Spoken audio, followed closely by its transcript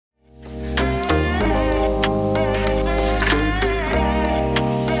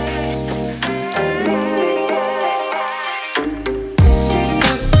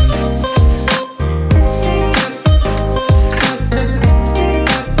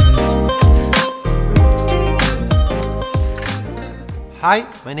Hi,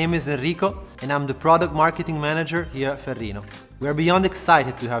 my name is Enrico and I'm the Product Marketing Manager here at Ferrino. We are beyond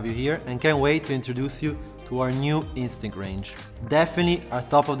excited to have you here and can't wait to introduce you to our new Instinct range. Definitely our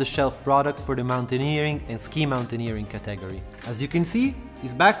top-of-the-shelf product for the mountaineering and ski mountaineering category. As you can see,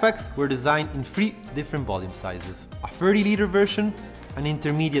 these backpacks were designed in 3 different volume sizes. A 30-liter version, an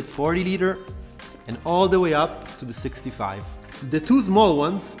intermediate 40-liter, and all the way up to the 65. The 2 small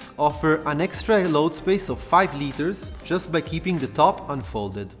ones offer an extra load space of 5 liters just by keeping the top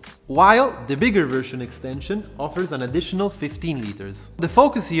unfolded, while the bigger version extension offers an additional 15 liters. The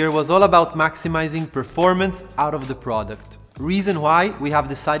focus here was all about maximizing performance out of the product, reason why we have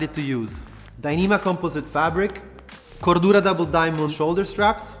decided to use Dyneema Composite Fabric, Cordura double diamond shoulder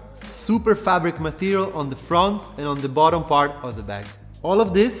straps, SuperFabric material on the front and on the bottom part of the bag. All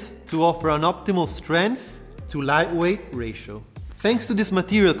of this to offer an optimal strength to lightweight ratio. Thanks to this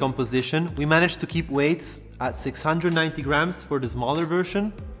material composition, we managed to keep weights at 690 grams for the smaller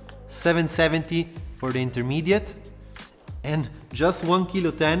version, 770 for the intermediate, and just 1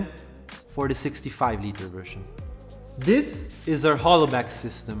 kilo 10 for the 65-liter version. This is our hollow bag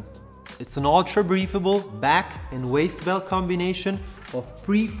system. It's an ultra-breathable back and waist belt combination of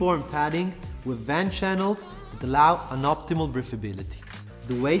pre-formed padding with vent channels that allow an optimal breathability.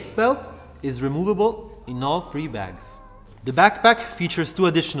 The waist belt is removable in all 3 bags. The backpack features 2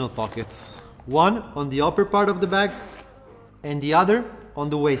 additional pockets, one on the upper part of the bag and the other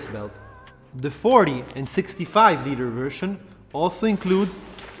on the waist belt. The 40 and 65-liter version also include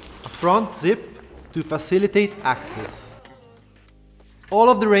a front zip to facilitate access.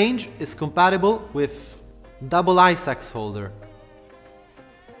 All of the range is compatible with double ice axe holder,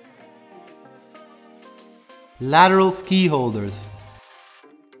 lateral ski holders,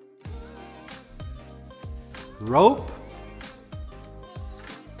 rope,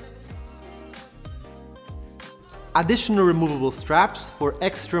 additional removable straps for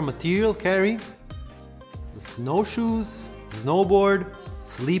extra material carry, snowshoes, snowboard,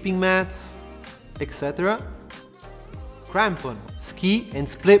 sleeping mats, etc. Crampon, ski and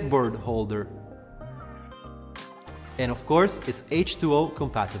splitboard holder. And of course, it's H2O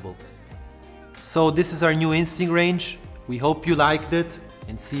compatible. So this is our new Instinct range. We hope you liked it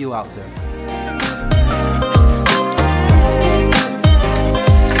and see you out there.